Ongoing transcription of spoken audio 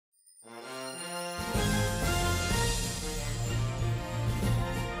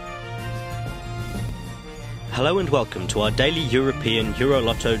Hello and welcome to our daily European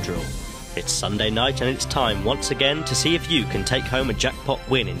EuroLotto draw. It's Sunday night and it's time once again to see if you can take home a jackpot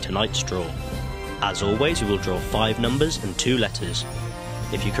win in tonight's draw. As always, we will draw 5 numbers and 2 letters.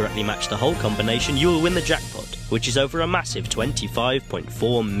 If you correctly match the whole combination, you will win the jackpot, which is over a massive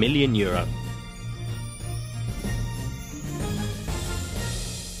 €25.4 million.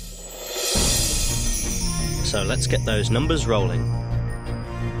 So let's get those numbers rolling.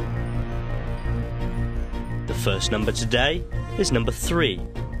 The first number today is number 3.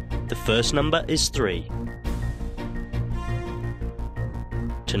 The first number is 3.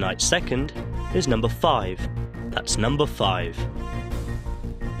 Tonight's second is number 5. That's number 5.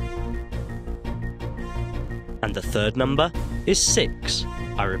 And the third number is 6.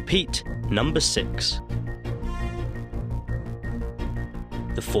 I repeat, number 6.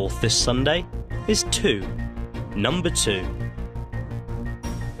 The fourth this Sunday is 2. Number 2.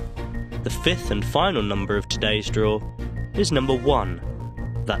 The fifth and final number of today's draw is number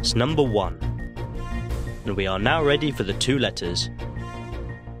 1. That's number 1. And we are now ready for the 2 letters.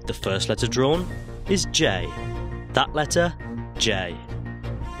 The first letter drawn is J. That letter, J.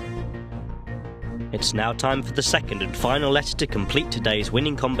 It's now time for the second and final letter to complete today's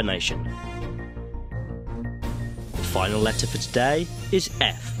winning combination. The final letter for today is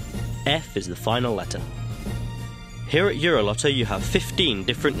F. F is the final letter. Here at EuroLotto you have 15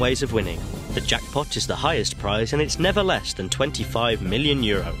 different ways of winning. The jackpot is the highest prize and it's never less than €25 million.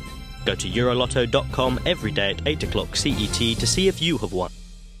 Go to EuroLotto.com every day at 8 o'clock CET to see if you have won.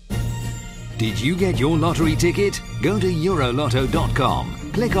 Did you get your lottery ticket? Go to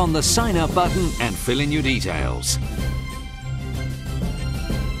EuroLotto.com, click on the sign up button and fill in your details.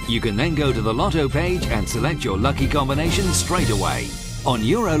 You can then go to the Lotto page and select your lucky combination straight away. On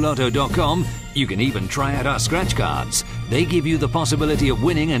EuroLotto.com, you can even try out our scratch cards. They give you the possibility of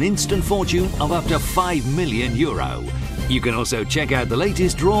winning an instant fortune of up to €5 million. You can also check out the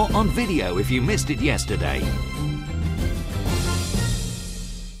latest draw on video if you missed it yesterday.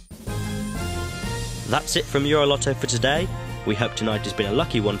 That's it from EuroLotto for today. We hope tonight has been a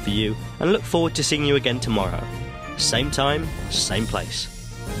lucky one for you and look forward to seeing you again tomorrow. Same time, same place.